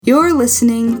You're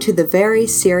listening to the Very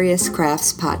Serious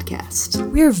Crafts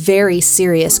podcast. We're very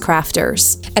serious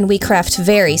crafters. And we craft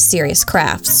very serious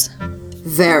crafts.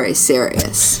 Very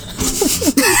serious.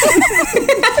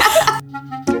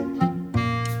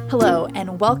 Hello,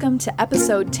 and welcome to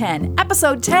episode 10.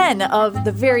 Episode 10 of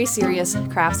the Very Serious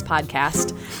Crafts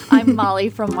podcast. I'm Molly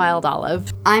from Wild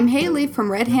Olive. I'm Haley from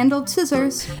Red Handled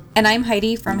Scissors. And I'm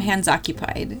Heidi from Hands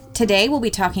Occupied. Today we'll be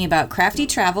talking about crafty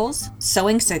travels,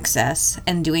 sewing success,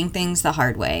 and doing things the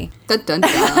hard way. Dun dun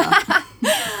dun.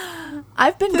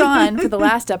 I've been gone for the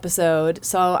last episode,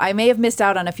 so I may have missed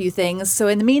out on a few things. So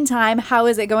in the meantime, how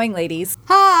is it going, ladies?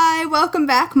 Hi, welcome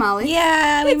back, Molly.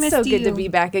 Yeah, we It's missed so you. good to be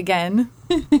back again.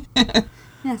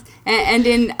 Yes. And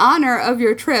in honor of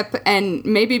your trip, and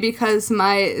maybe because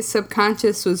my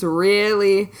subconscious was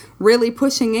really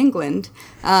pushing England,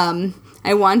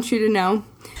 I want you to know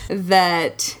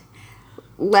that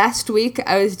last week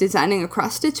I was designing a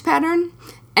cross-stitch pattern,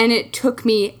 and it took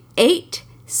me 8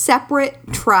 separate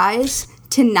tries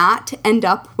to not end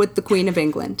up with the Queen of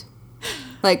England.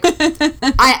 Like,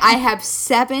 I have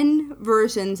 7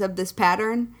 versions of this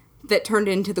pattern that turned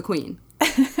into the Queen.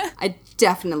 I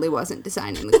definitely wasn't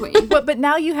designing the Queen. But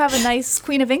now you have a nice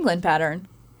Queen of England pattern.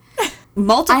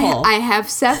 Multiple. I have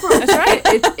several. That's right.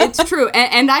 It's true.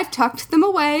 And I've tucked them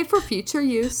away for future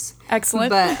use. Excellent.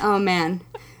 But, oh man.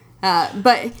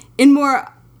 But in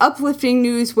more uplifting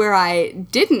news where I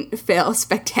didn't fail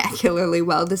spectacularly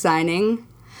well designing,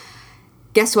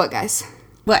 guess what, guys?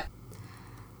 What?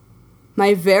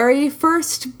 My very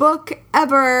first book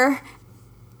ever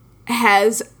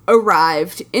has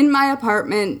arrived in my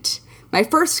apartment. My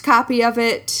first copy of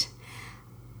it.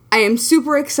 I am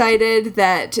super excited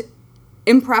that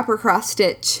Improper Cross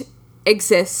Stitch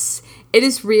exists. It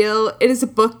is real. It is a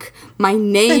book. My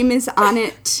name is on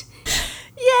it.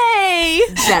 Yay!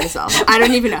 That is all. I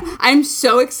don't even know. I'm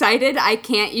so excited, I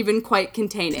can't even quite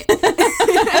contain it.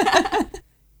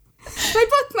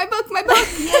 My book.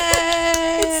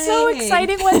 Yay! It's so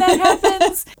exciting when that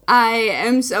happens. I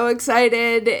am so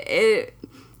excited. It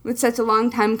was such a long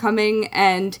time coming,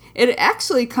 and it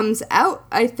actually comes out,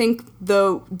 I think,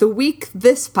 the week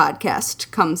this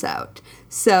podcast comes out.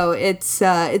 So it's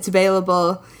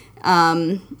available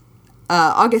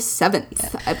August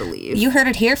 7th, I believe. You heard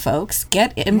it here, folks.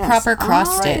 Get Improper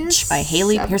Cross Stitch by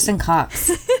Haley 7th. Pearson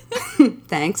Cox.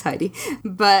 Thanks, Heidi.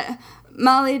 But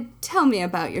Molly, tell me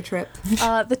about your trip.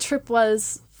 The trip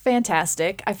was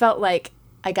fantastic. I felt like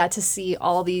I got to see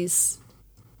all these,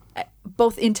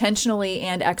 both intentionally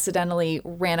and accidentally,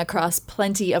 ran across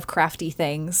plenty of crafty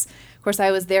things. Of course,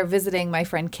 I was there visiting my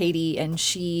friend Katie, and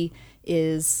she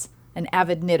is an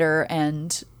avid knitter,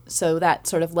 and so that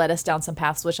sort of led us down some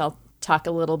paths, which I'll talk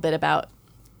a little bit about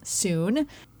soon.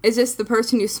 Is this the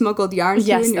person you smuggled yarn to in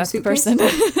your Yes, that's suitcase?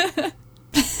 the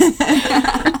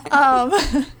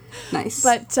person. Nice.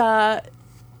 But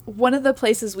one of the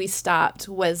places we stopped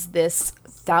was this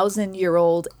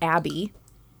 1,000-year-old abbey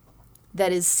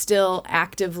that is still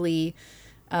actively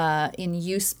in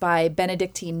use by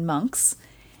Benedictine monks,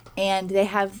 and they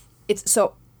have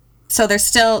So they're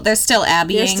still abbeying.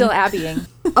 They're still abbeying.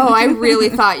 Oh, I really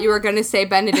thought you were going to say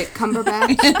Benedict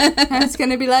Cumberbatch. I was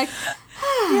going to be like,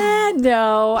 Yeah,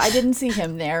 no, I didn't see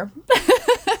him there.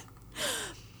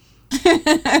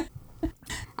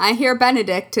 I hear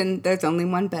Benedict, and there's only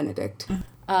one Benedict.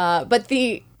 But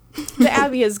the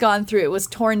abbey has gone through. It was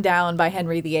torn down by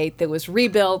Henry VIII. It was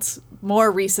rebuilt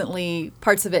more recently.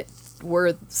 Parts of it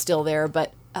were still there,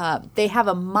 but they have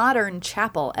a modern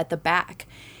chapel at the back.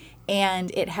 And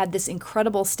it had this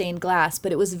incredible stained glass,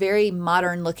 but it was very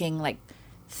modern looking, like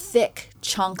thick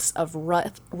chunks of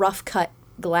rough cut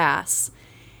glass.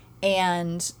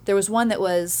 And there was one that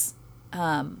was,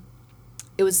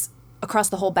 it was across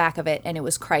the whole back of it, and it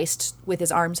was Christ with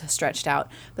his arms stretched out.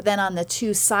 But then on the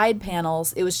 2 side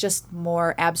panels, it was just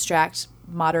more abstract,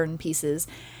 modern pieces.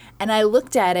 And I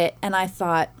looked at it and I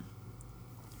thought,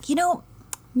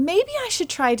 maybe I should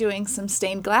try doing some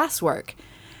stained glass work.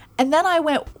 And then I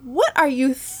went, what are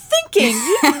you thinking?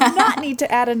 You do not need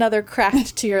to add another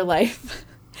craft to your life.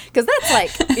 Because that's,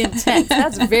 like, intense.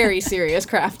 That's very serious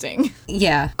crafting.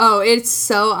 Yeah. Oh, it's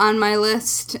so on my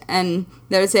list. And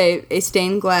there's a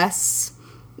stained glass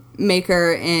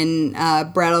maker in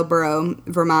Brattleboro,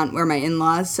 Vermont, where my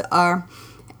in-laws are.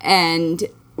 And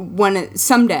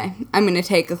someday I'm going to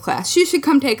take a class. You should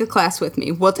come take a class with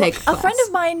me. We'll take a class. A friend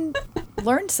of mine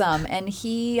learned some, and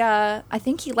he, I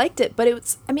think he liked it. But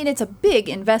it's a big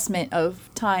investment of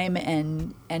time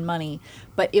and money.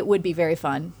 But it would be very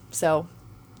fun. So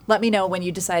let me know when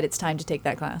you decide it's time to take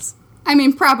that class. I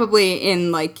mean, probably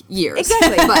in, like, years.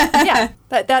 Exactly. But yeah,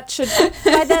 that should,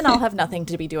 by then I'll have nothing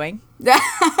to be doing.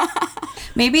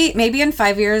 Maybe in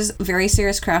 5 years, Very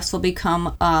Serious Crafts will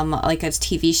become like a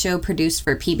TV show produced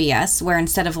for PBS, where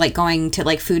instead of like going to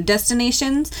like food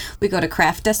destinations, we go to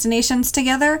craft destinations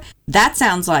together. That's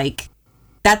like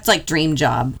dream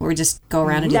job. We just go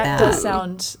around and do that. Does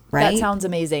sound right? That sounds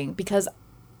amazing, because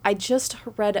I just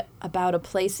read about a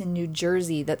place in New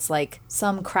Jersey that's like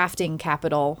some crafting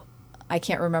capital. I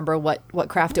can't remember what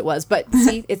craft it was, but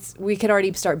see, we could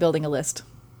already start building a list.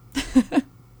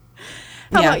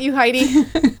 How about you, Heidi?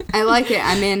 I like it.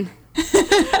 I'm in.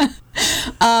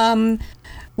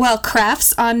 Well,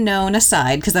 crafts unknown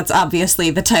aside, because that's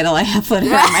obviously the title I have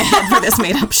floating around my head for this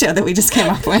made-up show that we just came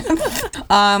up with.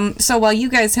 So while you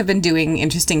guys have been doing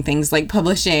interesting things like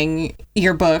publishing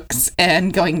your books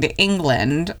and going to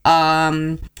England,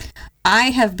 I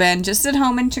have been just at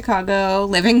home in Chicago,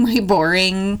 living my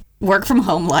boring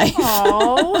work-from-home life.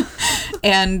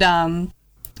 And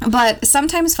but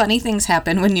sometimes funny things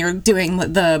happen when you're doing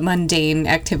the mundane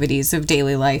activities of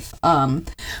daily life.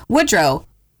 Woodrow,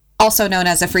 also known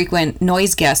as a frequent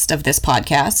noise guest of this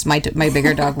podcast, my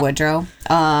bigger dog Woodrow.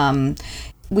 And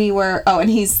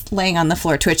he's laying on the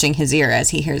floor twitching his ear as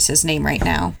he hears his name right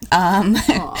now.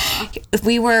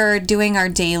 We were doing our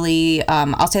daily,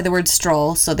 I'll say the word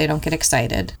stroll so they don't get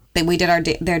excited. We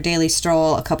did their daily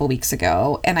stroll a couple weeks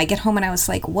ago, and I get home and I was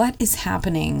like, what is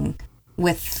happening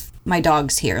with my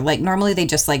dogs here? Like, normally they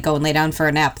just like go and lay down for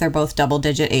a nap. They're both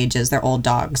double-digit ages. They're old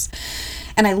dogs.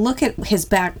 And I look at his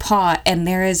back paw, and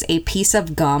there is a piece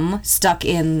of gum stuck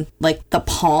in, like, the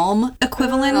palm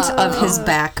equivalent of his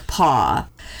back paw.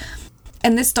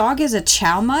 And this dog is a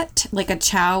chow mutt, like a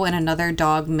chow and another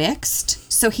dog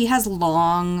mixed. So he has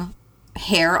long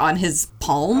hair on his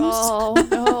palms. Oh,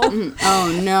 no.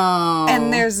 Oh, no.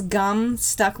 And there's gum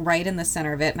stuck right in the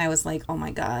center of it. And I was like, oh,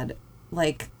 my God.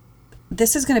 Like,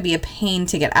 this is going to be a pain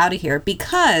to get out of here,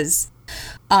 because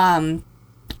I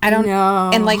don't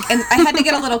know. And I had to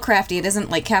get a little crafty. It isn't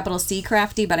like capital C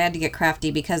crafty, but I had to get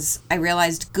crafty because I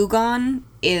realized Gugon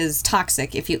is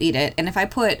toxic if you eat it. And if I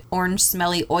put orange,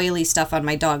 smelly, oily stuff on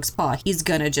my dog's paw, he's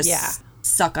going to just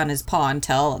suck on his paw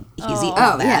until he's eaten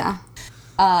all that.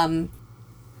 And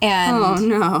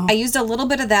I used a little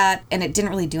bit of that, and it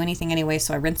didn't really do anything anyway,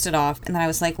 so I rinsed it off. And then I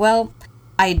was like, well,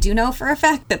 I do know for a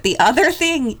fact that the other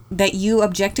thing that you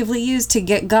objectively use to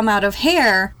get gum out of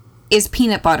hair is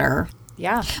peanut butter.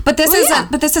 Yeah. But this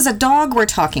is a dog we're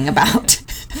talking about.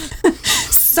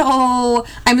 So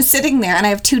I'm sitting there, and I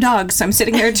have 2 dogs, so I'm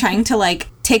sitting there trying to like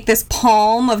take this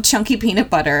palm of chunky peanut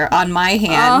butter on my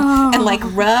hand and like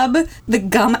rub the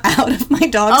gum out of my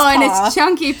dog's paw. And it's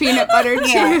chunky peanut butter too.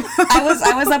 Yeah.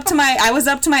 I was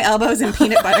up to my elbows in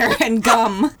peanut butter and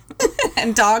gum.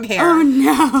 And dog hair. Oh,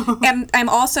 no. And I'm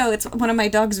also, it's one of my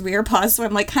dog's rear paws, so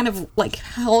I'm like kind of like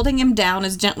holding him down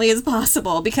as gently as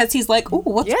possible because he's like, ooh,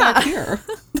 what's back here?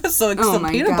 So some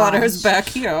peanut butter is back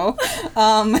here.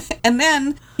 And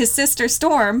then his sister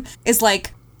Storm is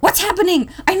like, what's happening?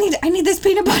 I need this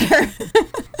peanut butter.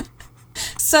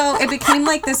 So it became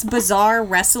like this bizarre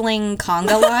wrestling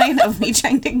conga line of me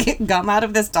trying to get gum out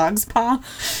of this dog's paw.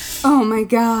 Oh my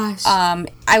gosh.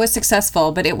 I was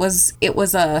successful, but it was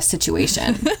a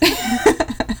situation.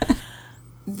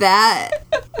 That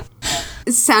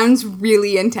sounds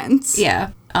really intense.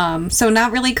 Yeah. So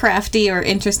not really crafty or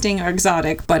interesting or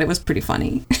exotic, but it was pretty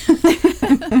funny.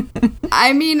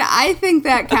 I mean, I think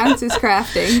that counts as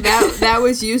crafting. That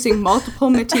was using multiple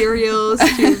materials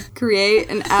to create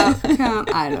an outcome.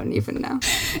 I don't even know.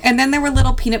 And then there were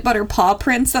little peanut butter paw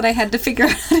prints that I had to figure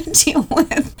out how to deal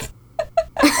with.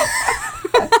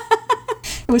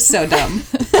 It was so dumb.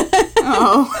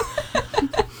 Oh.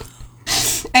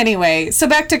 Anyway, so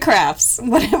back to crafts.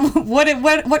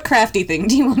 What crafty thing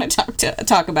do you want to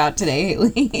talk about today,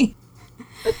 Haley?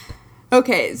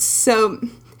 Okay, so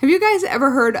have you guys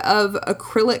ever heard of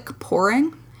acrylic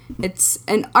pouring? It's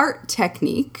an art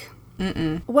technique.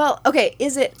 Mm-mm. Well, okay,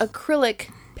 is it acrylic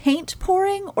paint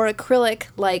pouring or acrylic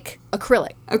like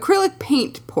acrylic? Acrylic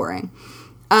paint pouring.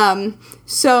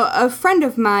 So a friend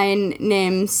of mine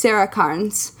named Sarah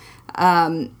Carnes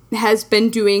has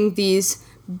been doing these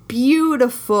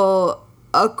beautiful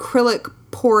acrylic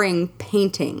pouring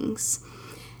paintings,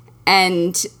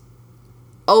 and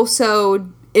also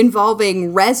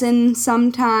involving resin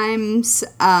sometimes,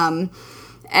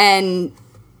 and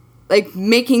like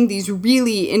making these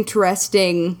really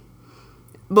interesting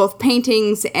both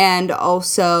paintings and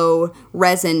also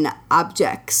resin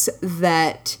objects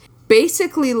that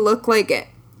basically look like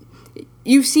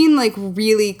you've seen like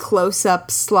really close-up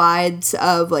slides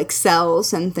of like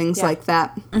cells and things like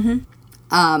that.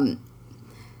 Mm-hmm.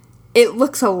 It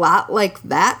looks a lot like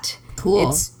that. Cool.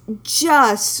 It's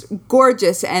just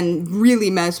gorgeous and really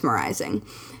mesmerizing.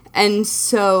 And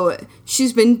so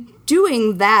she's been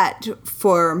doing that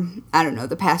for, I don't know,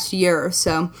 the past year or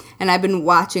so. And I've been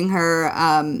watching her.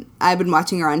 I've been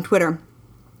watching her on Twitter.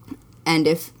 And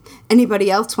if anybody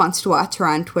else wants to watch her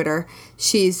on Twitter,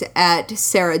 she's at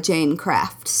Sarah Jane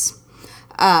Crafts.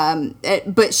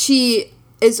 But she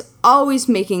is always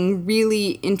making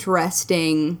really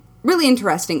interesting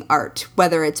art,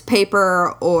 whether it's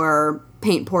paper or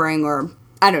paint pouring or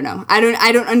I don't know. I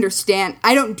don't understand.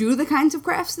 I don't do the kinds of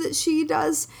crafts that she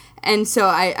does. And so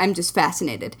I'm just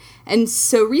fascinated. And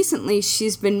so recently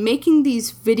she's been making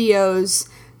these videos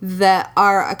that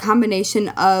are a combination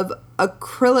of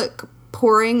acrylic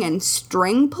pouring and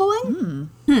string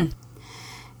pulling.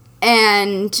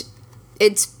 And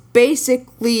it's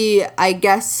basically, I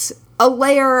guess,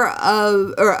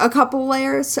 a couple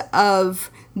layers of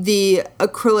the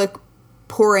acrylic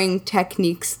pouring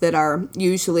techniques that are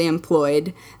usually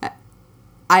employed.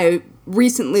 I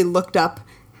recently looked up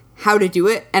how to do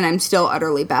it, and I'm still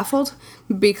utterly baffled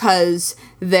because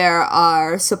there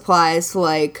are supplies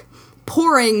like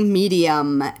pouring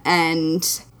medium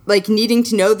and like needing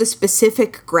to know the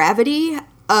specific gravity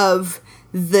of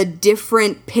the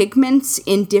different pigments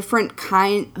in different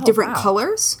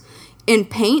colors in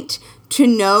paint to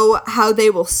know how they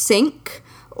will sink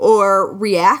or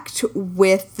react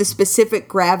with the specific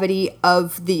gravity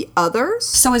of the others.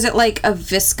 So is it like a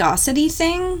viscosity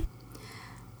thing?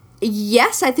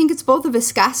 Yes, I think it's both a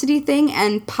viscosity thing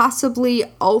and possibly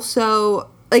also,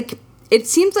 like, it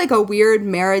seems like a weird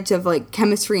marriage of, like,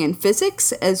 chemistry and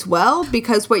physics as well,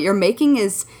 because what you're making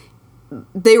is,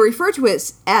 they refer to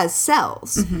it as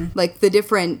cells, like the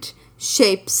different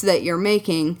shapes that you're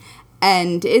making,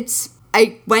 and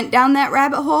I went down that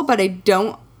rabbit hole, but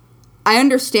I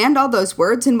understand all those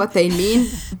words and what they mean,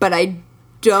 but I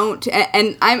don't,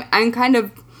 and I'm kind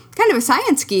of a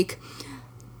science geek,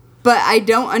 but I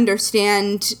don't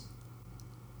understand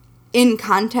in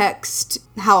context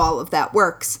how all of that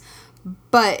works.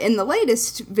 But in the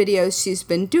latest videos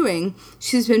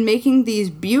she's been making these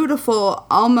beautiful,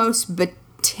 almost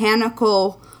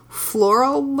botanical,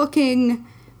 floral-looking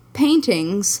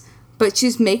paintings, but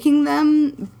she's making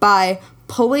them by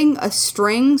pulling a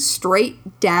string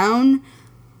straight down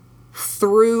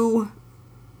through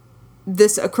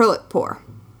this acrylic pour.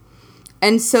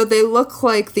 And so they look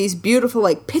like these beautiful,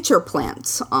 like, pitcher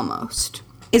plants, almost.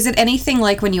 Is it anything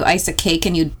like when you ice a cake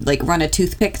and you, like, run a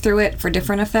toothpick through it for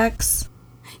different effects?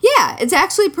 Yeah, it's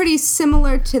actually pretty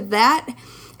similar to that,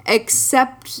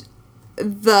 except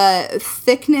the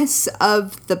thickness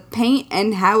of the paint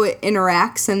and how it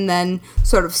interacts and then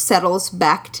sort of settles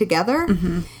back together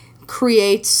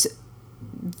creates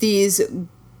these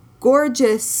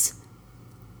gorgeous,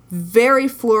 very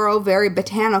floral, very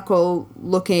botanical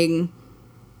looking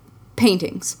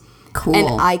paintings. Cool.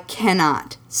 And I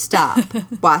cannot stop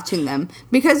watching them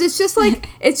because it's just like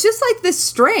this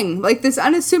string, like this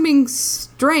unassuming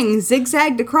string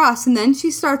zigzagged across, and then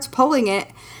she starts pulling it,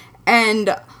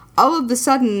 and all of a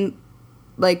sudden,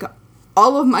 like,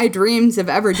 all of my dreams of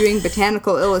ever doing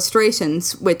botanical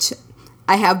illustrations, which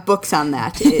I have books on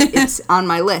that, it's on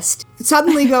my list,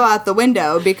 suddenly go out the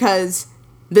window because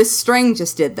this string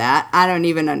just did that. I don't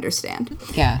even understand.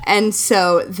 Yeah. And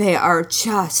so they are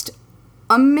just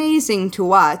amazing to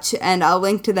watch, and I'll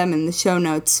link to them in the show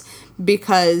notes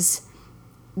because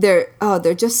they're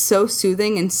just so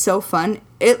soothing and so fun.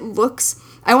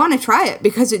 I want to try it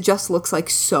because it just looks like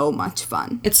so much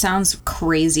fun. It sounds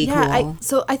crazy cool.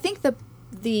 So I think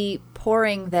the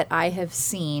pouring that I have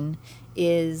seen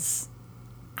is,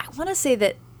 I want to say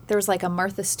that there's like a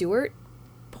Martha Stewart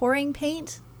pouring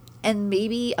paint and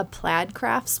maybe a Plaid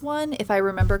Crafts one, if I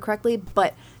remember correctly,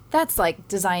 but that's like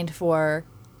designed for,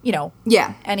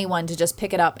 anyone to just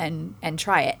pick it up and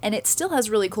try it. And it still has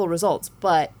really cool results,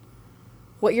 but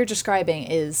what you're describing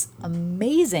is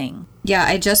amazing. Yeah,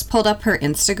 I just pulled up her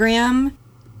Instagram,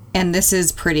 and this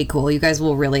is pretty cool. You guys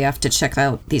will really have to check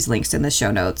out these links in the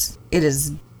show notes. It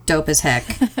is dope as heck.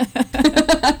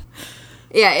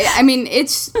 Yeah, I mean,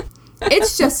 it's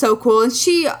just so cool. And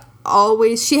she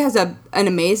has an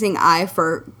amazing eye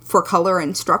for color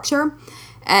and structure.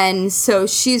 And so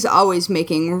she's always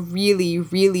making really,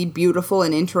 really beautiful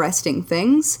and interesting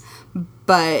things.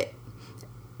 But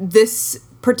this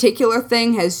particular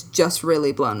thing has just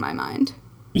really blown my mind.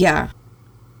 Yeah.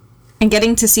 And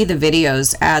getting to see the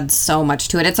videos adds so much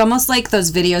to it. It's almost like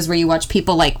those videos where you watch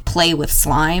people, like, play with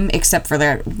slime, except for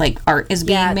their, like, art is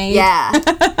being made. Yeah.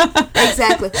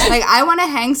 Exactly. Like, I want to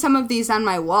hang some of these on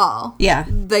my wall. Yeah.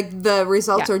 Like, the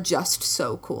results are just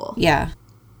so cool. Yeah.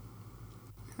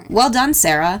 Well done,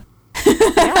 Sarah.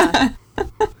 Yeah.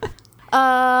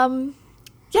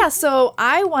 Yeah, so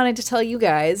I wanted to tell you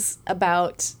guys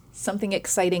about something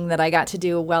exciting that I got to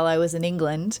do while I was in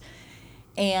England.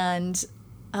 And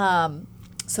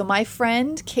so my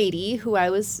friend Katie, who I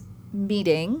was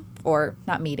spending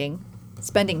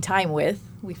time with,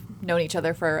 we've known each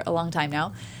other for a long time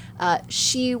now,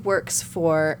 she works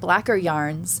for Blacker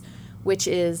Yarns, which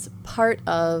is part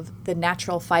of the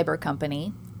Natural Fiber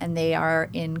Company, and they are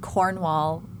in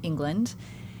Cornwall, England.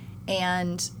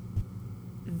 And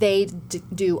they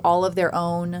do all of their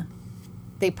own,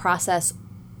 they process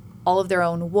all of their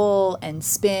own wool and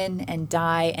spin and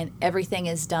dye, and everything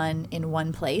is done in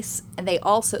one place. And they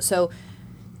also, so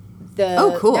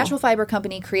the cool. Natural Fiber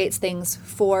Company creates things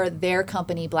for their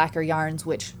company, Blacker Yarns,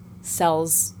 which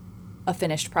sells a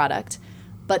finished product.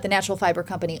 But the Natural Fiber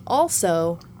Company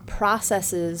also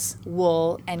processes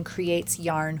wool and creates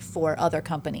yarn for other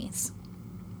companies.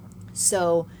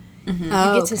 So you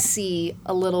get to see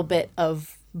a little bit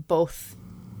of both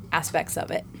aspects of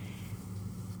it.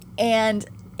 And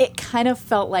it kind of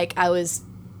felt like I was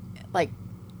like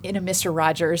in a Mr.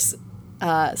 Rogers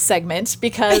segment,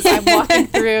 because I'm walking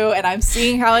through and I'm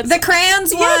seeing how it's the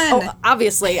crayons one. Oh,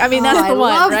 obviously. I mean, that's the I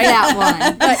one, love right?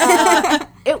 that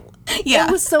one.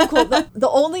 It was so cool. The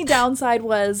only downside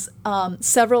was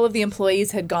several of the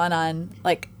employees had gone on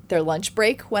like their lunch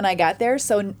break when I got there,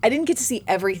 so I didn't get to see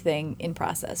everything in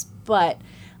process, but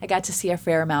I got to see a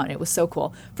fair amount, and it was so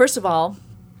cool. First of all,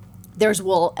 there's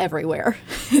wool everywhere.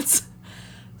 It's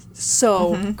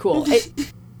so cool.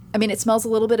 It smells a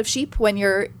little bit of sheep when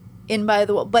you're in by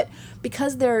the wool, but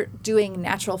because they're doing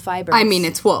natural fibers. I mean,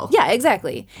 it's wool. Yeah,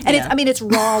 exactly. And it's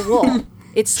raw wool.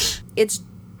 It's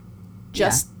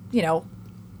just,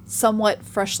 somewhat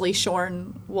freshly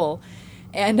shorn wool.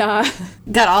 And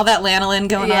got all that lanolin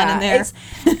going on in there.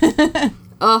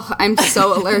 Oh, I'm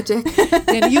so allergic.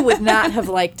 And you would not have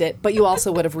liked it, but you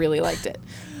also would have really liked it.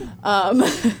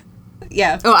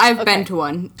 Yeah. Oh, I've been to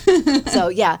one. So,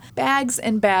 yeah, bags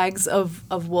and bags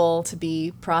of wool to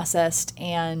be processed,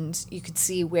 and you could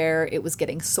see where it was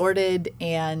getting sorted.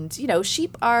 And,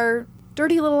 sheep are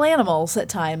dirty little animals at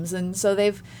times, and so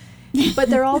but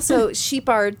they're also, sheep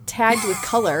are tagged with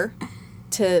color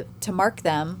to mark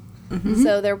them. Mm-hmm.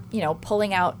 So they're,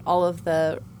 pulling out all of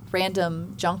the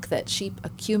random junk that sheep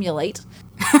accumulate.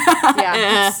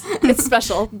 Yeah, it's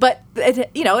special, but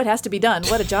it has to be done.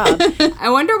 What a job! I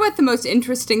wonder what the most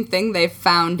interesting thing they've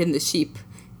found in the sheep.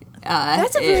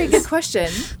 That's a very good question.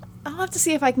 I'll have to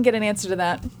see if I can get an answer to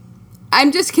that.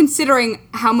 I'm just considering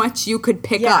how much you could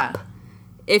pick up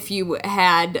if you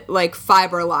had like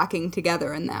fiber locking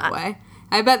together in that way.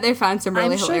 I bet they found some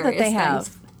really hilarious that they things.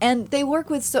 have, and they work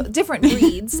with different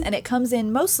breeds, and it comes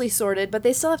in mostly sorted, but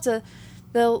they still have to.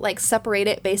 They'll like separate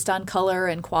it based on color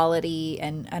and quality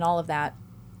and all of that,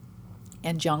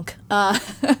 and junk.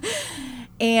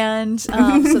 And so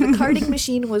the carding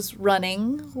machine was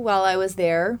running while I was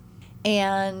there,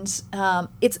 and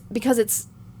it's because it's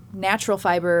natural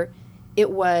fiber.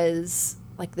 It was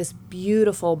like this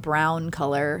beautiful brown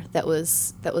color that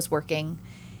was working,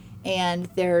 and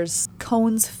there's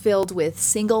cones filled with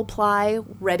single ply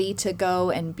ready to go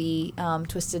and be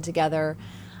twisted together.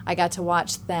 I got to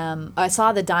watch them. I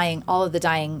saw all of the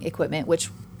dyeing equipment, which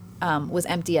was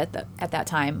empty at that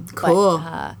time. Cool.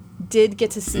 But did get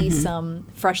to see some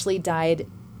freshly dyed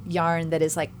yarn that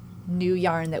is like new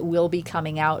yarn that will be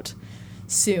coming out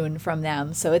soon from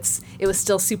them. So it was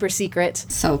still super secret.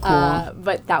 So cool.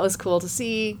 But that was cool to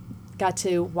see. Got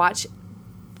to watch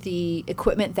the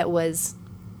equipment that was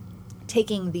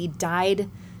taking the dyed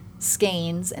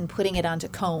skeins and putting it onto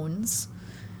cones,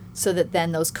 so that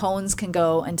then those cones can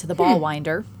go into the ball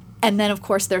winder. And then, of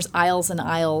course, there's aisles and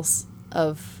aisles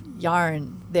of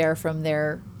yarn there from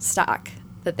their stock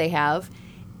that they have,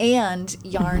 and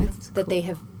yarn that they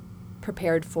have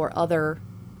prepared for other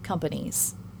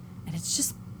companies. And it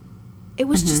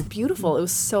was just beautiful. It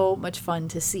was so much fun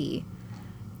to see.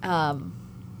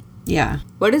 Yeah.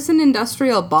 What does an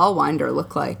industrial ball winder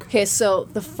look like? Okay, so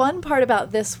the fun part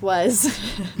about this was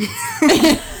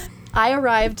I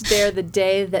arrived there the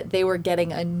day that they were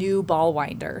getting a new ball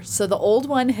winder. So the old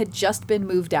one had just been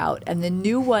moved out, and the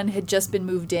new one had just been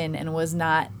moved in and was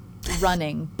not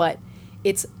running, but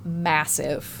it's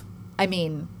massive. I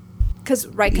mean, because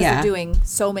they're doing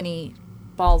so many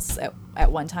balls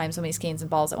at one time, so many skeins and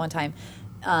balls at one time.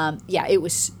 It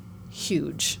was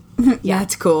huge. Yeah,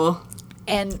 that's cool.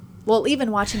 And, well,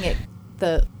 even watching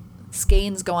the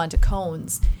skeins go onto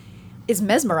cones is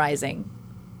mesmerizing.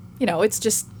 It's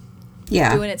just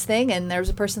doing its thing, and there's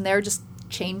a person there just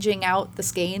changing out the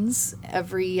skeins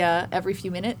every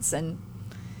few minutes, and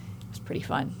it was pretty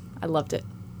fun. I loved it.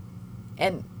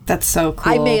 And that's so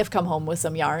cool. I may have come home with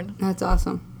some yarn. That's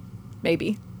awesome.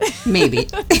 Maybe. Maybe.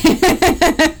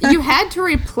 You had to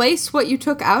replace what you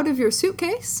took out of your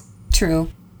suitcase.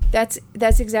 True. That's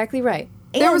exactly right.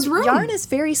 And There was room. yarn is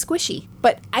very squishy,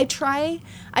 but I try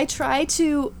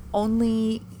to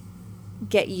only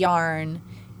get yarn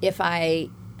if I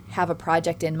have a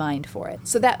project in mind for it.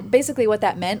 So that basically what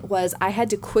that meant was I had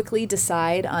to quickly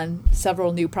decide on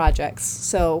several new projects.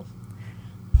 So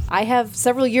I have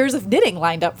several years of knitting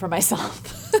lined up for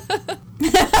myself.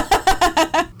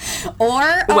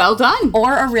 Well done.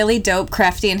 Or a really dope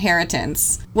crafty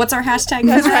inheritance. What's our hashtag?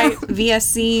 That's right.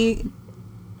 VSC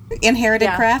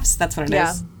inherited crafts? That's what it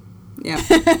is. Yeah.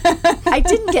 I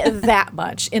didn't get that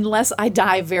much unless I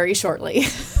die very shortly.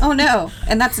 Oh no.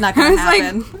 And that's not I going to was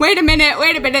happen. like, wait a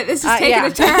minute, this is taking yeah.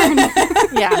 a turn.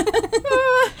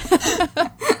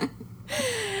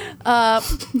 Yeah.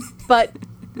 But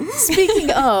speaking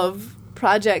of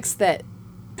projects that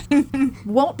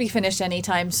won't be finished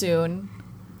anytime soon,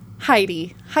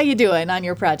 Heidi, how you doing on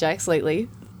your projects lately?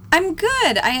 I'm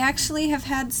good. I actually have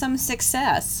had some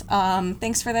success.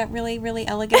 Thanks for that really, really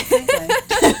elegant segue.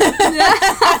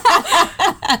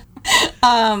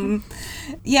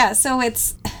 Yeah, so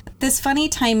it's this funny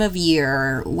time of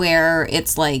year where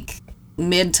it's like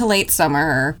mid to late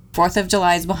summer, 4th of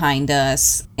July is behind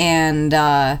us, and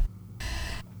I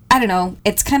don't know,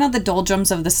 it's kind of the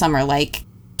doldrums of the summer. Like,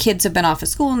 kids have been off of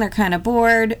school and they're kind of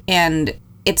bored, and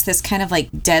it's this kind of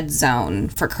like dead zone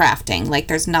for crafting. Like,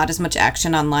 there's not as much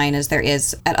action online as there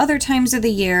is at other times of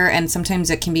the year, and sometimes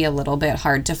it can be a little bit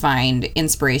hard to find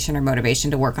inspiration or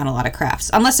motivation to work on a lot of crafts.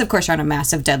 Unless, of course, you're on a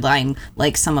massive deadline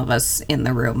like some of us in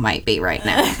the room might be right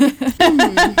now.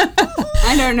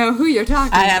 I don't know who you're talking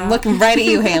about. I am looking right at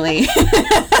you, Haley.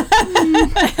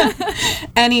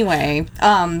 Anyway,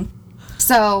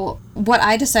 so what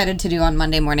I decided to do on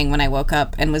Monday morning when I woke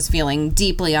up and was feeling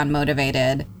deeply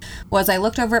unmotivated was I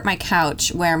looked over at my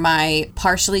couch where my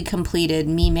partially completed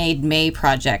Me Made May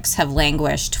projects have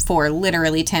languished for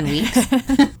literally 10 weeks.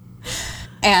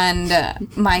 And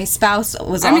my spouse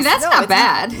was I mean, that's not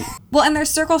bad. Well, and they're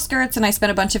circle skirts, and I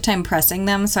spent a bunch of time pressing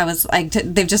them, so I was like,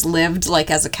 they've just lived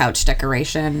like as a couch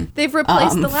decoration. They've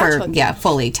replaced the latch for hooking. Yeah,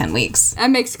 fully 10 weeks.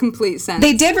 That makes complete sense.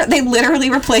 They did. They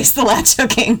literally replaced the latch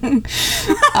hooking.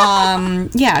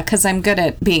 Yeah, because I'm good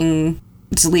at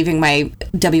just leaving my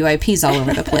WIPs all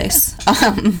over the place.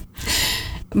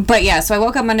 But yeah, so I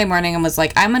woke up Monday morning and was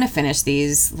like, I'm gonna finish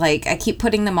these. Like, I keep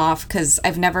putting them off because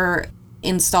I've never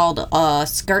installed a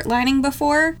skirt lining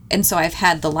before, and so I've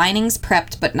had the linings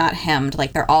prepped but not hemmed.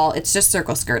 Like, it's just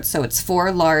circle skirts, so it's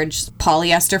 4 large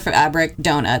polyester fabric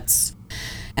donuts,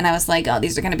 and I was like, oh,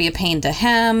 these are going to be a pain to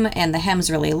hem, and the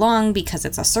hem's really long because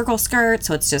it's a circle skirt,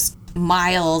 so it's just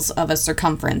miles of a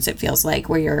circumference, it feels like,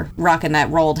 where you're rocking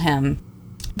that rolled hem.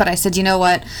 But I said, you know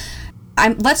what,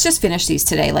 let's just finish these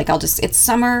today. Like, it's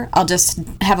summer, I'll just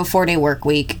have a 4-day work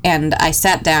week. And I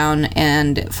sat down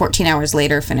and 14 hours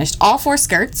later finished all 4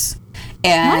 skirts.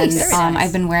 And Nice.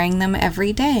 I've been wearing them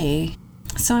every day.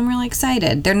 So I'm really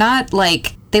excited. They're not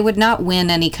like, they would not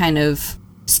win any kind of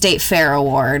state fair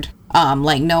award.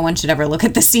 Like, no one should ever look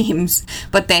at the seams.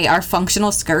 But they are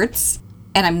functional skirts.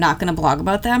 And I'm not going to blog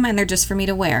about them. And they're just for me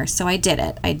to wear. So I did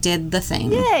it. I did the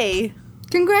thing. Yay!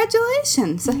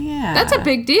 Congratulations. Yeah. That's a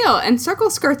big deal. And circle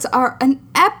skirts are an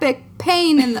epic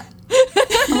pain in the...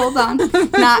 Hold on.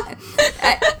 Not...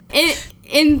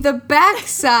 in the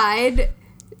backside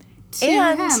to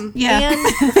hem. Yeah. And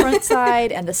the front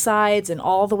side and the sides and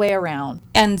all the way around.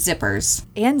 And zippers.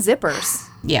 And zippers.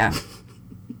 Yeah.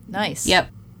 Nice. Yep.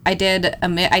 I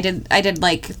did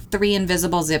like 3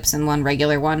 invisible zips and 1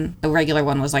 regular one. The regular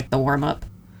one was like the warm up.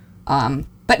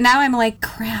 But now I'm like,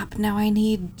 crap, now I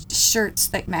need shirts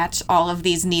that match all of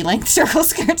these knee-length circle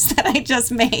skirts that I just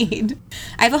made.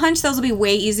 I have a hunch those will be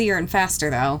way easier and faster,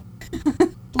 though.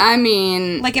 I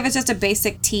mean... Like, if it's just a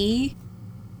basic tee.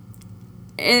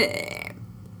 The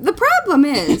problem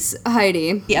is,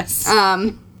 Heidi... Yes.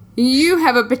 You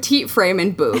have a petite frame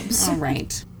and boobs. All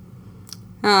right.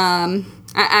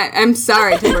 I'm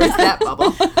sorry to burst that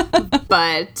bubble,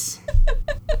 but...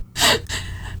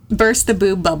 Burst the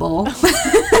boob bubble.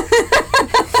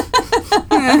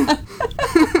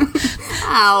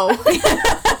 Ow.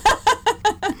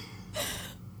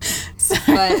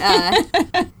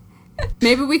 But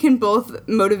maybe we can both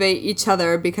motivate each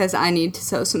other because I need to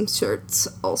sew some shirts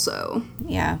also.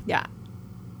 Yeah. Yeah.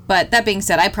 But that being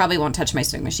said, I probably won't touch my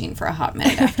sewing machine for a hot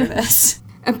minute after this.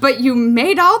 But you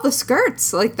made all the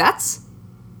skirts. Like, that's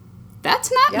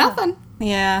not nothing.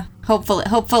 Yeah.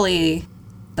 Hopefully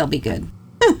they'll be good.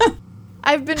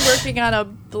 I've been working on a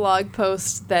blog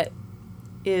post that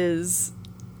is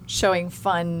showing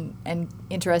fun and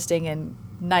interesting and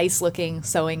nice looking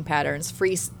sewing patterns,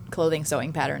 free clothing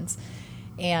sewing patterns.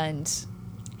 And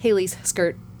Haley's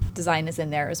skirt design is in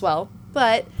there as well.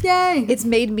 But Yay! It's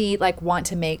made me like want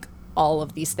to make all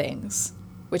of these things,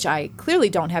 which I clearly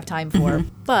don't have time for.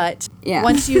 But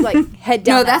once you like head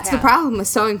down, that's the problem with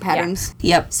sewing patterns.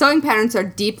 Yeah. Yep. Sewing patterns are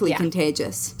deeply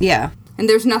contagious. Yeah. And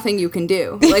there's nothing you can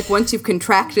do. Like, once you've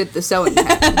contracted the sewing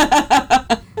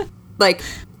pattern, like,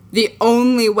 the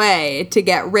only way to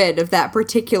get rid of that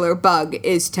particular bug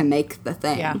is to make the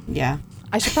thing. Yeah. Yeah.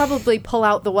 I should probably pull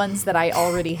out the ones that I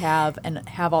already have and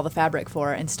have all the fabric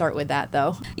for and start with that,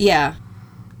 though. Yeah.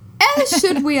 As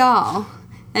should we all.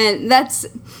 And that's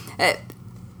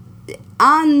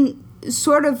on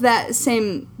sort of that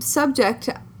same subject,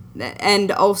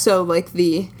 and also like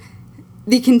the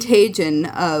contagion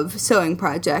of sewing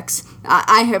projects.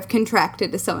 I have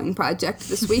contracted a sewing project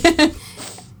this week.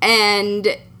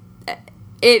 And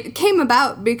it came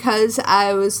about because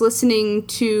I was listening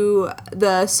to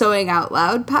the Sewing Out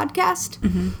Loud podcast,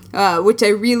 which I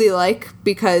really like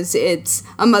because it's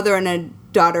a mother and a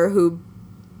daughter who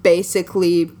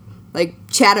basically like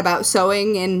chat about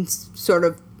sewing in sort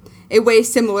of a way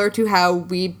similar to how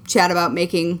we chat about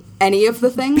making any of the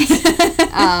things,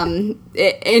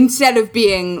 instead of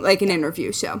being like an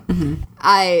interview show.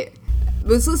 I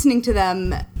was listening to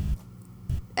them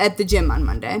at the gym on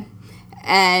Monday,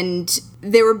 and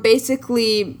they were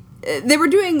doing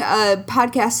a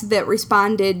podcast that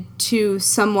responded to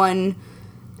someone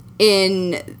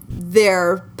in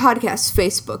their podcast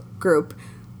Facebook group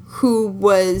who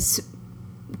was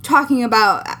talking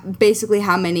about basically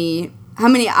how many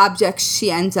objects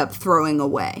she ends up throwing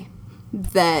away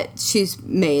that she's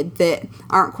made that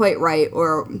aren't quite right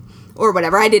or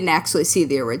whatever. I didn't actually see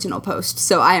the original post,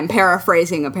 so I am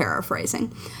paraphrasing a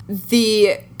paraphrasing.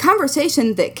 The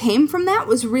conversation that came from that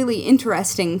was really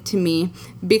interesting to me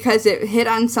because it hit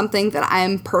on something that I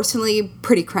am personally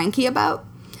pretty cranky about.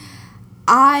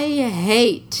 I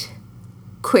hate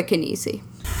quick and easy.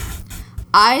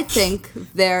 I think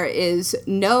there is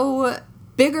no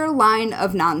bigger line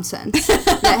of nonsense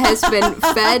that has been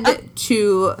fed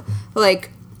to,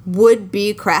 like,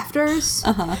 would-be crafters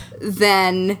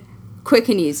than quick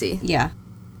and easy. Yeah.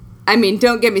 I mean,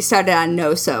 don't get me started on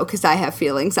no-sew, because I have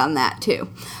feelings on that, too.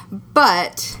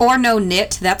 But... Or no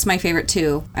knit. That's my favorite,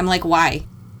 too. I'm like, why?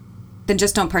 Then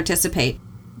just don't participate.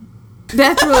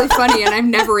 That's really funny, and I've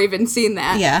never even seen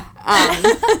that. Yeah.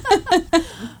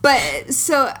 But,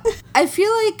 so, I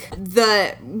feel like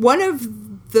one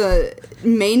of the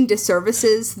main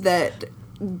disservices that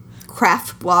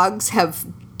craft blogs have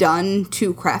done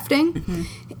to crafting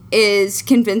is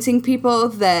convincing people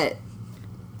that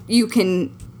you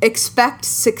can expect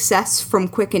success from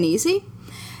quick and easy.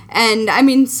 And, I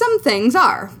mean, some things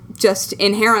are just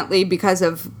inherently because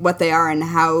of what they are and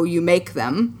how you make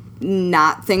them.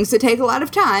 Not things that take a lot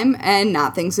of time and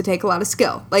not things that take a lot of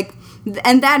skill. Like,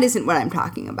 and that isn't what I'm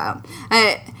talking about.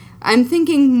 I'm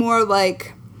thinking more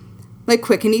like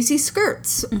quick and easy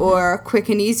skirts or quick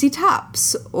and easy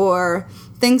tops or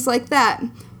things like that,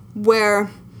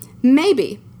 where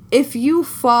maybe if you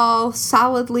fall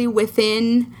solidly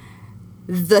within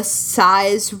the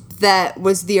size that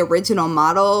was the original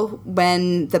model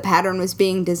when the pattern was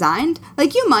being designed,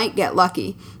 like, you might get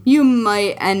lucky. You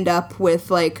might end up with,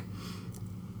 like,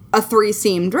 a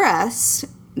 3-seam dress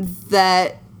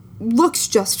that looks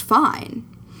just fine.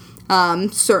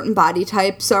 Certain body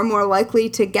types are more likely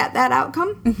to get that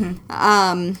outcome.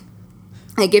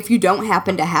 Like, if you don't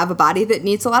happen to have a body that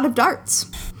needs a lot of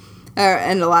darts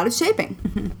and a lot of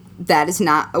shaping. That is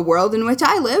not a world in which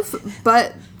I live,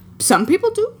 but some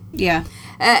people do. Yeah.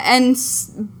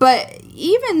 But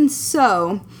even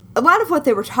so, a lot of what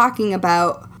they were talking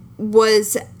about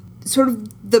was sort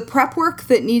of the prep work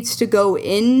that needs to go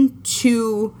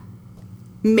into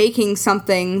making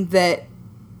something that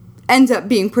ends up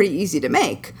being pretty easy to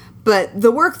make. But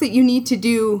the work that you need to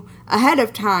do ahead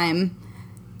of time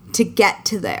to get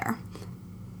to there,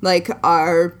 like,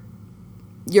 are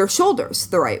your shoulders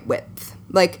the right width?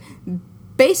 Like,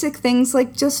 basic things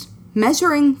like just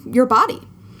measuring your body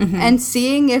and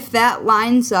seeing if that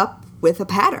lines up with a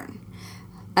pattern.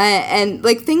 And,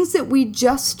 like, things that we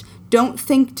just don't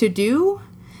think to do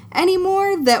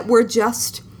anymore that were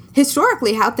just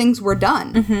historically how things were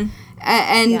done.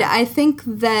 And I think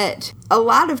that a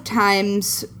lot of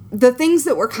times the things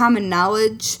that were common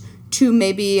knowledge to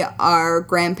maybe our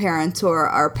grandparents or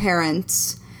our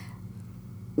parents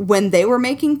when they were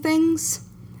making things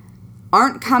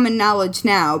aren't common knowledge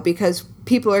now, because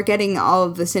people are getting all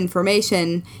of this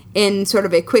information in sort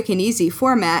of a quick and easy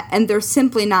format, and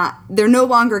they're no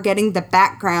longer getting the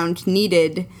background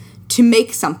needed to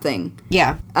make something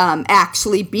Yeah.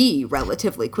 actually be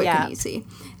relatively quick Yeah. and easy.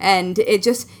 And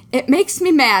it makes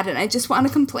me mad, and I just want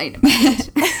to complain about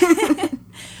it.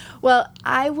 Well,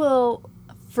 I will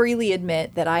freely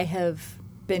admit that I have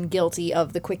been guilty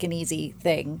of the quick and easy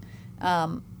thing.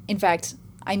 In fact,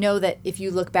 I know that if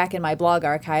you look back in my blog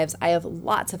archives, I have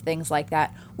lots of things like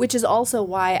that, which is also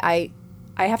why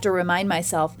I have to remind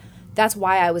myself that's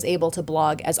why I was able to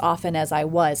blog as often as I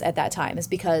was at that time, is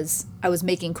because I was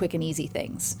making quick and easy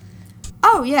things.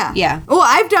 Oh, yeah. Yeah. Well,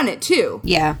 I've done it, too.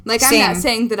 Yeah. Like, Same. I'm not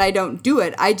saying that I don't do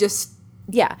it. I just...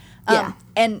 Yeah. Yeah.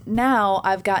 And now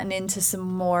I've gotten into some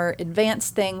more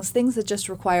advanced things that just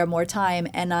require more time.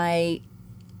 And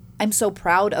I'm so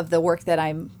proud of the work that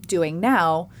I'm doing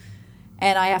now.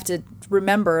 And I have to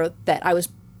remember that I was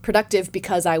productive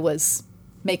because I was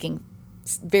making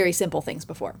very simple things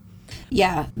before.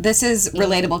 Yeah. This is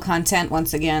relatable content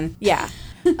once again. Yeah.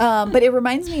 But it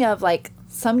reminds me of, like,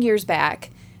 some years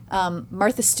back,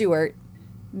 Martha Stewart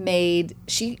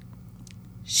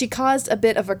she caused a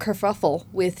bit of a kerfuffle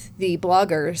with the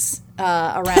bloggers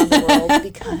around the world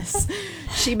because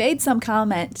she made some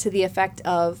comment to the effect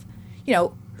of,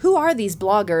 who are these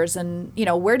bloggers, and,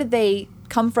 where did they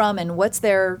come from, and what's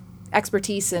their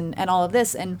expertise, and all of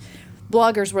this. And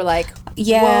bloggers were like,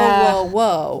 Yeah.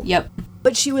 whoa. Yep.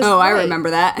 But she was Oh, I right,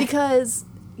 remember that. because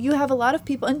you have a lot of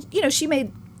people, and, she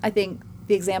made, I think,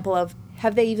 the example of,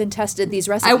 have they even tested these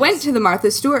recipes? I went to the Martha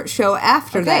Stewart show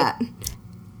after that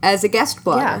as a guest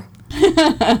blogger.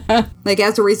 Yeah. Like,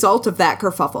 as a result of that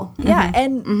kerfuffle. Yeah,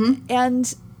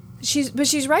 and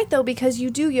she's right, though, because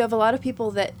you have a lot of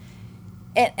people that,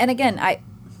 and again,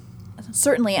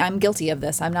 I'm guilty of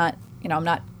this. I'm not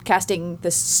casting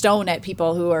this stone at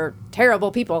people who are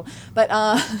terrible people, but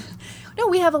no,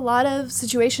 we have a lot of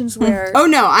situations where Oh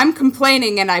no, I'm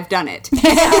complaining and I've done it.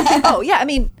 oh yeah, I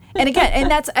mean, and again,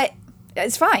 and that's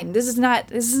it's fine. This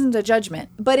isn't a judgment,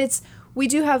 but we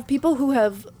do have people who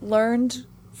have learned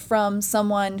from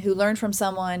someone who learned from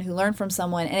someone who learned from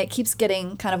someone, and it keeps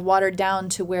getting kind of watered down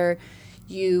to where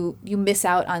you miss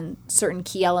out on certain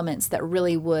key elements that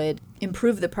really would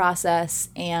improve the process,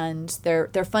 and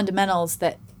they're fundamentals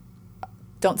that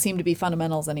don't seem to be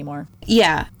fundamentals anymore.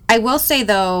 Yeah. I will say,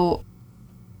 though,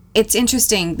 it's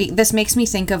interesting. This makes me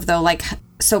think of, though, like,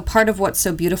 so part of what's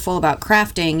so beautiful about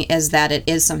crafting is that it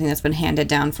is something that's been handed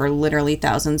down for literally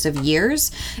thousands of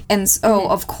years. And so,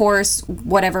 of course,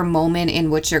 whatever moment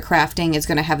in which you're crafting is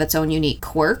going to have its own unique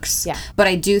quirks. Yeah. But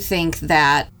I do think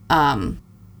that,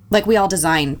 like, we all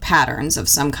design patterns of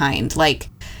some kind. Like,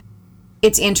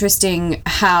 it's interesting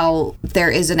how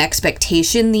there is an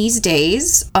expectation these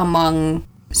days among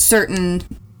certain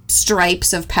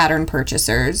stripes of pattern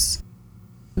purchasers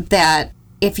that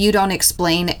if you don't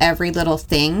explain every little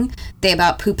thing, they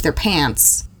about poop their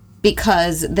pants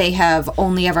because they have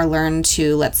only ever learned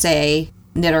to, let's say,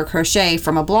 knit or crochet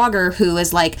from a blogger who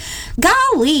is like,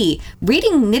 golly,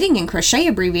 reading knitting and crochet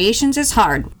abbreviations is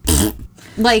hard.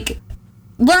 Like,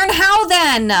 learn how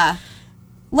then?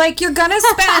 Like, you're gonna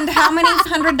spend how many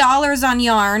 $100 on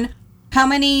yarn, how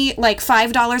many, like,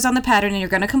 $5 on the pattern, and you're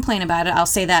gonna complain about it. I'll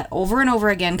say that over and over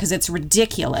again because it's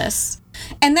ridiculous.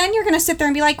 And then you're going to sit there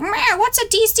and be like, "Meh, what's a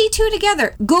DC2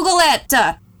 together? Google it.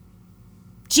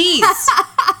 Jeez.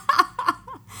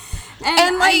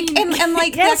 and like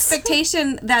the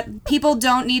expectation that people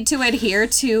don't need to adhere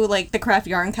to, like, the Craft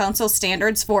Yarn Council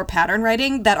standards for pattern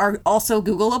writing that are also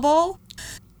Googleable.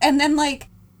 And then, like,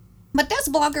 but this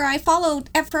blogger I follow,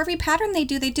 for every pattern they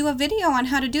do a video on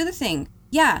how to do the thing.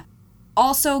 Yeah.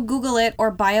 Also Google it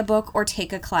or buy a book or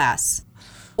take a class.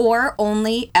 Or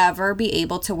only ever be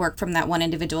able to work from that one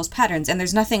individual's patterns. And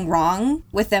there's nothing wrong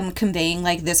with them conveying,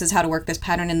 like, this is how to work this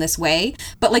pattern in this way.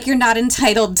 But, like, you're not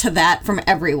entitled to that from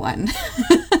everyone.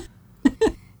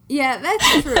 Yeah,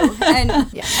 that's true. And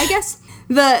I guess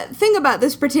the thing about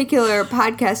this particular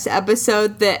podcast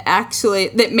episode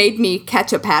that made me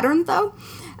catch a pattern, though,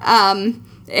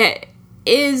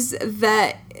 is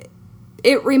that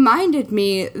it reminded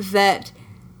me that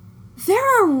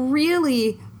there are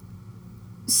really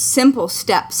simple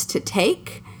steps to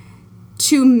take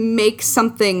to make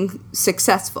something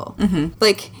successful.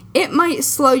 Like, it might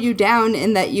slow you down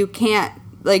in that you can't,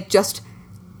 like, just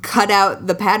cut out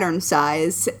the pattern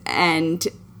size and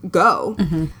go.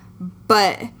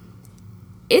 But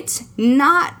it's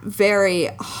not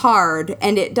very hard,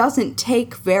 and it doesn't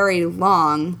take very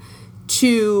long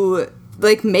to,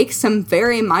 like, make some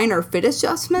very minor fit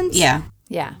adjustments. Yeah.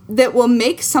 That will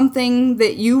make something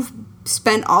that you've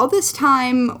spent all this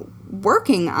time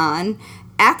working on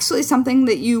actually something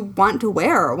that you want to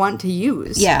wear or want to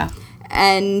use. Yeah.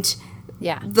 And,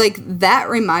 Yeah. Like that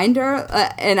reminder,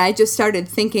 and I just started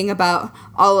thinking about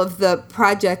all of the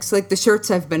projects, like the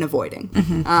shirts I've been avoiding.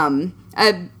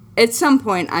 At some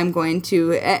point, I'm going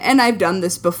to, and I've done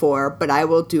this before, but I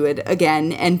will do it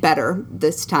again and better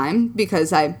this time,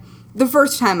 because the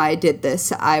first time I did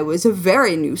this, I was a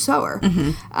very new sewer.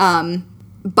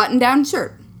 Button-down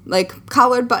shirt, like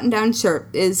collared button-down shirt,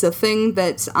 is a thing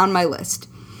that's on my list.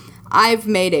 I've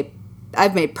made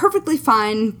perfectly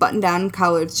fine button-down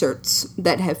collared shirts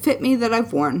that have fit me, that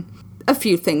I've worn. A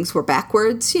few things were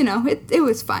backwards, it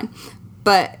was fine.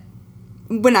 But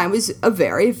when I was a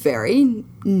very, very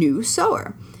new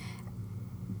sewer.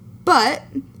 But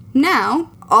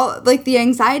now, the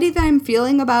anxiety that I'm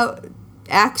feeling about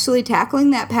actually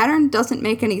tackling that pattern doesn't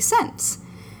make any sense.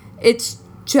 It's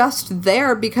just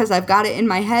there because I've got it in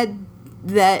my head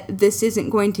that this isn't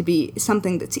going to be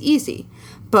something that's easy.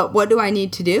 But what do I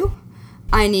need to do?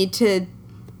 I need to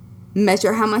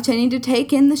measure how much I need to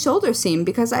take in the shoulder seam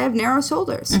because I have narrow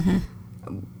shoulders.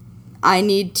 I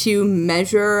need to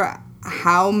measure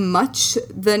how much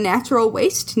the natural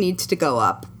waist needs to go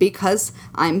up because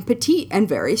I'm petite and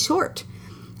very short.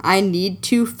 I need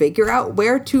to figure out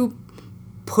where to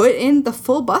put in the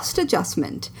full bust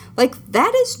adjustment. Like,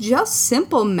 that is just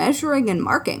simple measuring and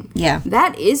marking. Yeah.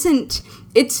 It's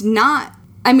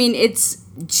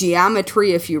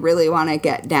geometry if you really want to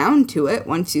get down to it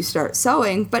once you start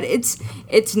sewing, but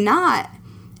it's not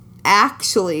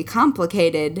actually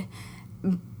complicated.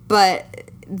 But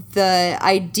the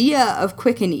idea of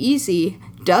quick and easy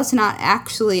does not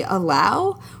actually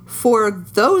allow for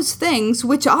those things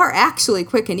which are actually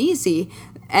quick and easy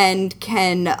and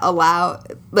can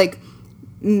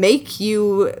make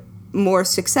you more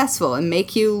successful and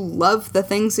make you love the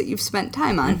things that you've spent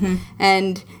time on.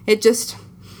 And it just...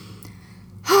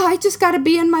 I just got to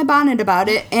be in my bonnet about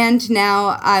it, and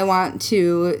now I want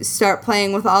to start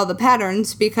playing with all the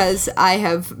patterns because I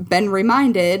have been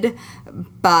reminded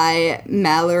by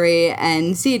Mallory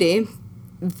and Zeddy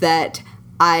that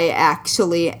I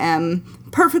actually am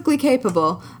perfectly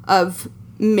capable of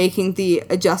making the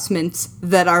adjustments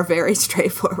that are very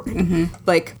straightforward.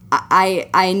 Like,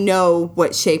 I know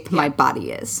what shape my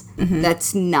body is.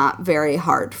 That's not very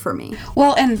hard for me.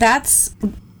 Well, and that's...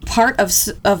 part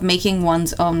of making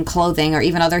one's own clothing or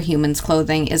even other humans'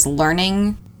 clothing is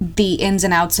learning the ins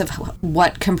and outs of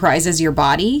what comprises your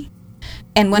body.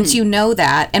 And once you know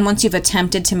that, and once you've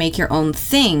attempted to make your own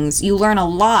things, you learn a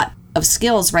lot of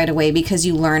skills right away because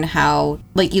you learn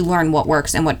you learn what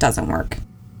works and what doesn't work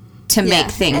to make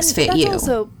things fit you. That's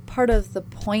also part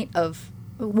of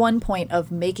one point of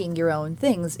making your own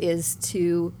things is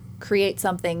to create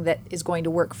something that is going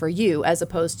to work for you as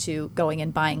opposed to going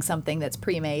and buying something that's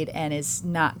pre-made and is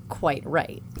not quite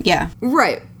right. Yeah.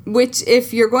 Right. Which,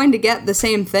 if you're going to get the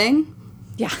same thing,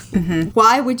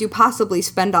 why would you possibly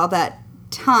spend all that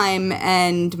time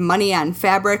and money on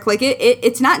fabric? Like,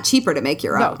 it's not cheaper to make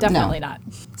your own. No, definitely not.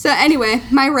 So anyway,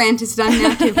 my rant is done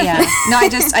now too. Yeah. No,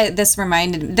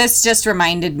 this just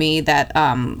reminded me that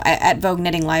at Vogue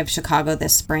Knitting Live Chicago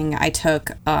this spring, I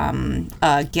took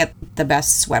a Get the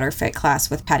Best Sweater Fit class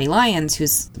with Patty Lyons,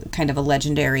 who's kind of a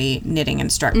legendary knitting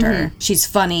instructor. She's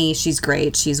funny, she's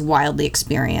great, she's wildly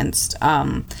experienced.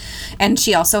 And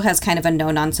she also has kind of a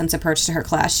no-nonsense approach to her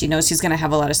class. She knows she's going to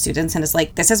have a lot of students and is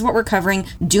like, this is what we're covering.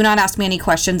 Do not ask me any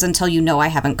questions until you know I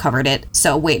haven't covered it.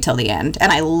 So wait till the end.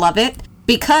 And I love it.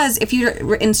 Because if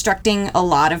you're instructing a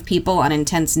lot of people on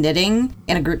intense knitting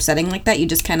in a group setting like that, you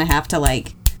just kind of have to,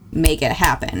 make it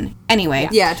happen. Anyway.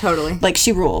 Yeah, totally.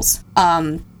 She rules.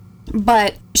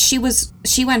 But she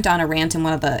went on a rant in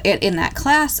in that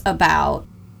class about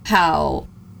how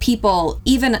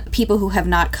even people who have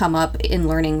not come up in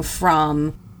learning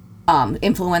from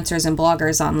influencers and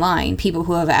bloggers online, people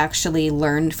who have actually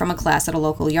learned from a class at a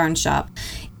local yarn shop,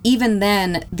 even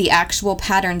then, the actual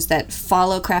patterns that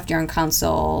follow Craft Yarn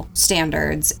Council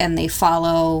standards and they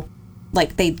follow,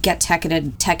 they get tech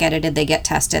edited, they get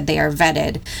tested, they are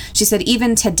vetted. She said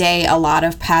even today, a lot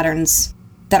of patterns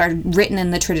that are written in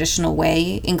the traditional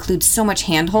way include so much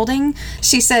hand-holding.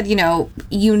 She said, you know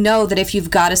that if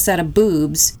you've got a set of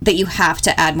boobs, that you have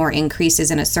to add more increases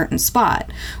in a certain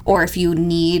spot. Or if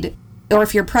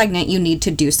you're pregnant, you need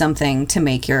to do something to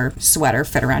make your sweater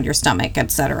fit around your stomach,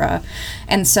 etc.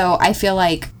 And so I feel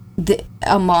like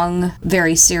among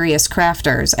very serious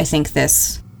crafters, I think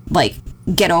this,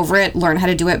 get over it, learn how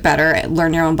to do it better,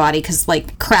 learn your own body, because,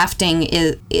 crafting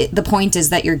the point is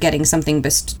that you're getting something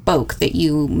bespoke that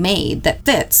you made that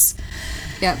fits.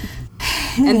 Yep.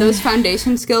 And those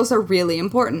foundation skills are really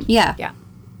important. Yeah. Yeah.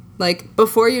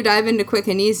 Before you dive into quick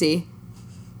and easy,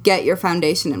 get your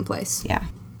foundation in place. Yeah.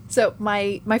 So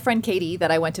my friend Katie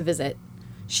that I went to visit,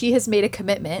 she has made a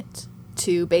commitment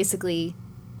to basically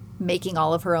making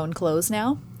all of her own clothes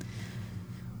now,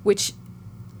 which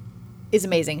is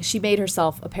amazing. She made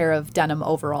herself a pair of denim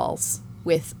overalls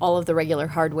with all of the regular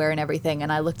hardware and everything,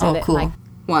 and I looked at it cool. and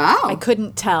Wow. I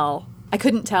couldn't tell. I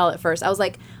couldn't tell at first. I was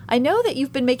like, I know that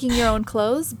you've been making your own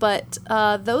clothes, but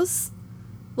those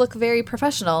look very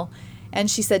professional. And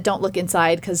she said, don't look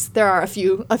inside, because there are a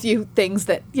few things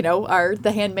that, are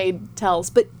the handmade tells,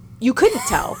 but you couldn't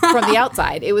tell from the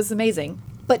outside. It was amazing.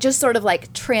 But just sort of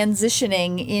like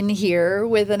transitioning in here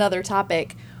with another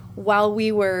topic, while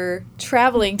we were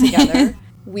traveling together,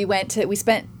 we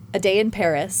spent a day in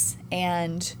Paris,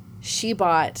 and she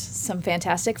bought some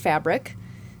fantastic fabric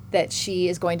that she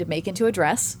is going to make into a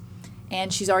dress,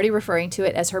 and she's already referring to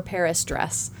it as her Paris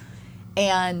dress.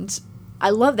 And I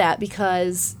love that,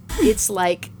 because it's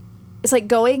like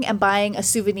going and buying a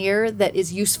souvenir that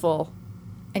is useful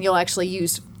and you'll actually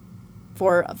use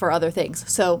for other things.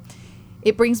 So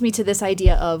it brings me to this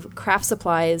idea of craft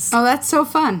supplies. Oh, that's so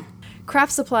fun.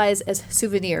 Craft supplies as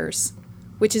souvenirs,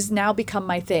 which has now become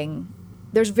my thing.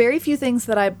 There's very few things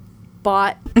that I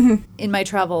bought in my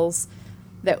travels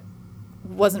that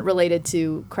wasn't related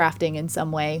to crafting in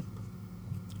some way.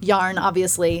 Yarn,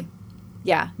 obviously.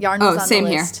 Yeah, yarn was on same the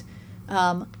here. list.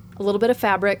 A little bit of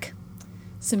fabric,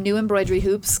 some new embroidery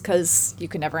hoops, because you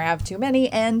can never have too many.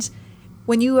 And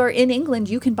when you are in England,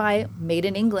 you can buy made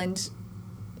in England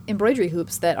embroidery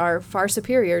hoops that are far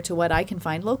superior to what I can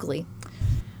find locally.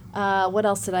 What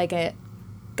else did I get?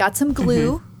 Got some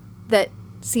glue that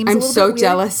seems a I'm little bit so weird.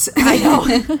 jealous. I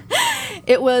know.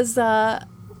 It was,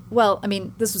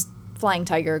 this was Flying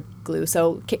Tiger glue,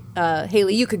 so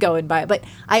Haley, you could go and buy it. But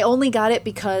I only got it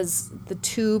because the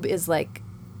tube is like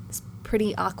this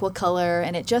pretty aqua color,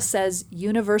 and it just says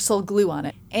Universal Glue on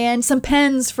it. And some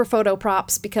pens for photo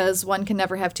props, because one can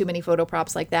never have too many photo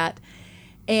props like that.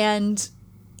 And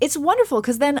it's wonderful,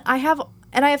 because then I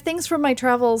have things from my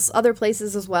travels other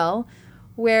places as well,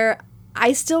 where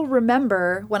I still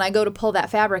remember when I go to pull that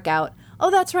fabric out,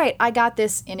 oh, that's right, I got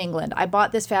this in England. I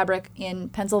bought this fabric in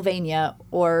Pennsylvania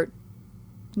or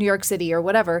New York City or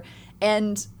whatever.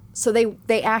 And so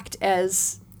they act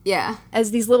as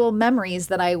these little memories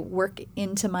that I work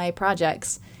into my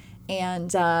projects.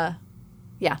 And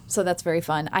so that's very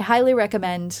fun. I highly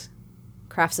recommend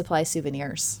craft supply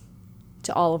souvenirs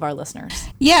to all of our listeners.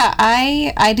 Yeah,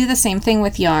 I do the same thing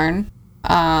with yarn.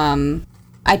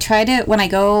 I try to, when I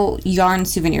go yarn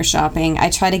souvenir shopping, I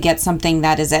try to get something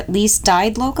that is at least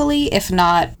dyed locally, if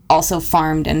not also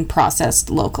farmed and processed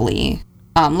locally.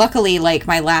 Luckily, like,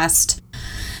 my last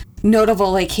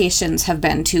notable vacations have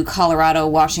been to Colorado,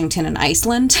 Washington, and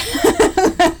Iceland.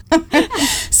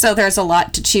 So there's a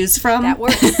lot to choose from. That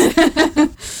works.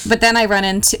 But then I run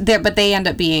into but they end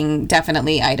up being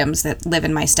definitely items that live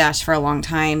in my stash for a long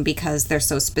time, because they're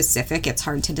so specific. It's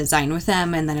hard to design with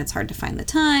them, and then it's hard to find the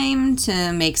time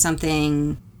to make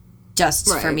something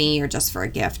just for me or just for a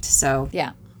gift. So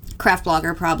yeah, craft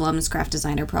blogger problems, craft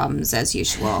designer problems as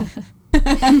usual.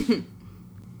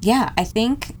 Yeah, I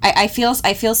think I feel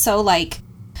so like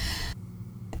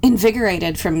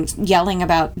invigorated from yelling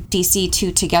about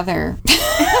DC2 together.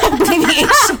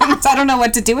 I don't know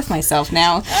what to do with myself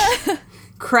now.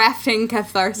 Crafting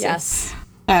catharsis. yes.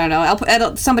 I don't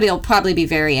know. Somebody will probably be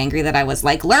very angry that I was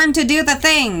like, learn to do the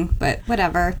thing. But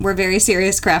whatever. We're very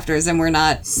serious crafters, and we're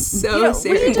not Serious.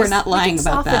 We're not lying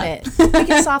about that. We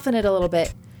can soften it a little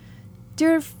bit.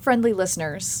 Dear friendly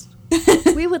listeners,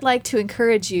 we would like to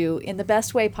encourage you in the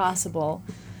best way possible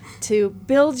to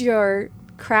build your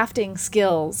crafting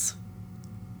skills.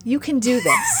 You can do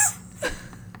this.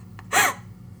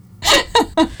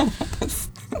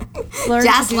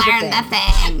 Just learn the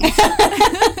thing.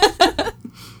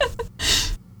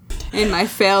 In my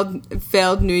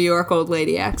failed New York old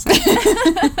lady accent.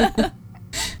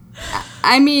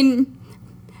 I mean,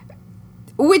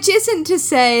 which isn't to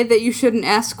say that you shouldn't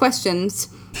ask questions.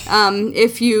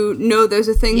 If you know there's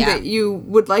a thing that you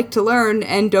would like to learn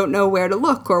and don't know where to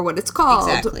look or what it's called,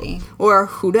 Exactly. or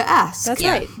who to ask. That's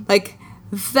right. Like,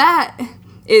 that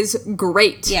is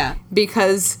great. Yeah.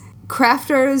 Because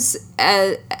crafters,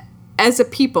 as a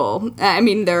people, I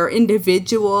mean, there are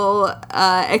individual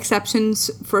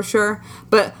exceptions for sure,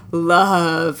 but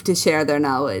love to share their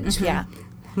knowledge. Yeah.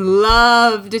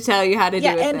 Love to tell you how to do a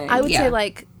and thing. I would say,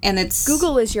 like, and it's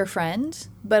Google is your friend,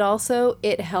 but also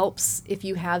it helps if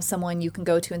you have someone you can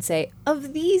go to and say,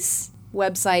 of these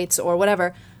websites or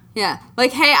whatever. Yeah.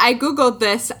 Like, hey, I Googled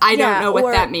this. I don't know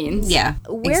what that means. Yeah.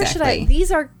 Where should I?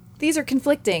 These are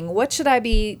conflicting. What should I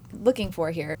be looking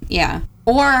for here? Yeah.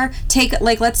 Or take,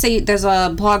 like, let's say there's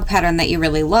a blog pattern that you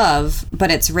really love,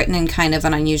 but it's written in kind of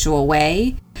an unusual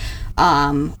way.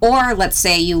 Or let's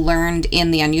say you learned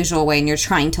in the unusual way and you're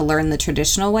trying to learn the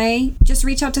traditional way, just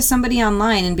reach out to somebody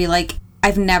online and be like,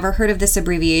 I've never heard of this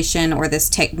abbreviation or this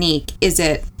technique. Is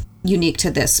it unique to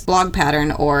this blog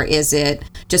pattern, or is it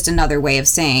just another way of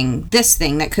saying this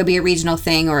thing that could be a regional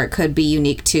thing, or it could be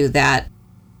unique to that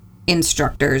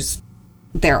instructor's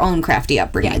their own crafty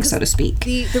upbringing, so to speak.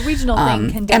 The regional thing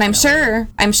can definitely... And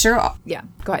I'm sure... Yeah,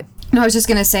 go ahead. No, I was just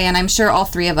going to say, and I'm sure all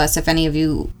three of us, if any of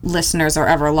you listeners are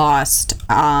ever lost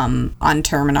on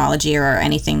terminology or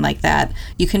anything like that,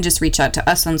 you can just reach out to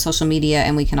us on social media,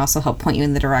 and we can also help point you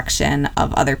in the direction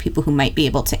of other people who might be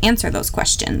able to answer those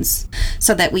questions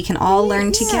so that we can all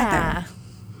learn together.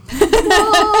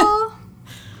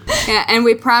 Yeah, and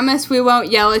we promise we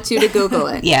won't yell at you to Google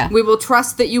it. Yeah. We will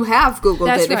trust that you have Googled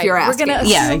That's it right. if you're asking. We're going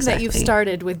to assume that you've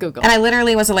started with Google. And I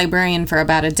literally was a librarian for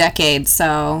about a decade,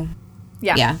 so...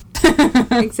 Yeah.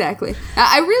 Exactly.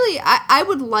 I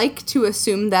would like to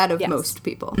assume that of most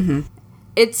people. Mm-hmm.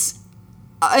 It's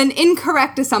an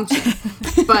incorrect assumption,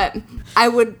 but I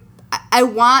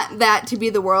want that to be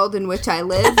the world in which I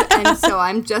live, and so I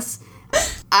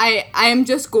am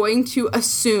just going to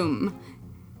assume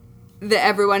that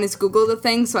everyone has Googled a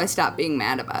thing, so I stop being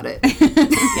mad about it.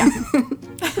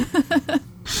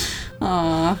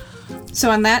 Aww. So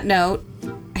on that note,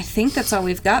 I think that's all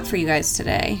we've got for you guys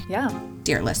today. Yeah.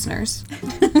 Dear listeners.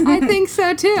 I think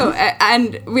so too.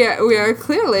 And we are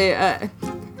clearly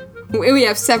we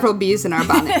have several bees in our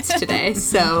bonnets today.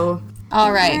 So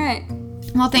all right.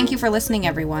 Well, thank you for listening,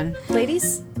 everyone.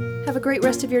 Ladies, have a great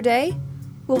rest of your day.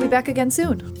 We'll be back again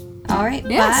soon. All right.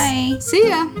 Yes. Bye. See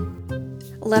ya.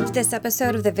 Loved this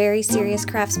episode of the Very Serious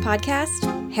Crafts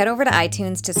podcast? Head over to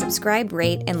iTunes to subscribe,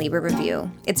 rate, and leave a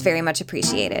review. It's very much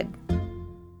appreciated.